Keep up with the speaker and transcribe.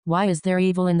Why is there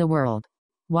evil in the world?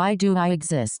 Why do I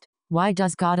exist? Why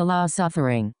does God allow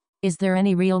suffering? Is there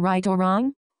any real right or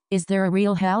wrong? Is there a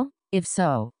real hell? If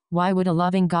so, why would a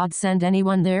loving God send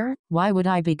anyone there? Why would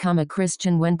I become a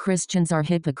Christian when Christians are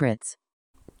hypocrites?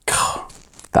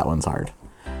 That one's hard.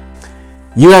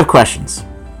 You have questions.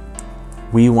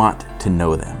 We want to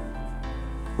know them.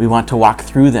 We want to walk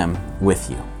through them with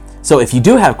you. So if you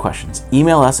do have questions,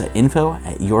 email us at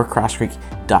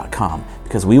info@yourcrosscreek.com,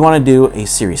 because we want to do a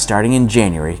series starting in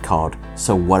January called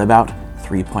So What About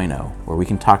 3.0, where we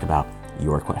can talk about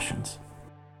your questions.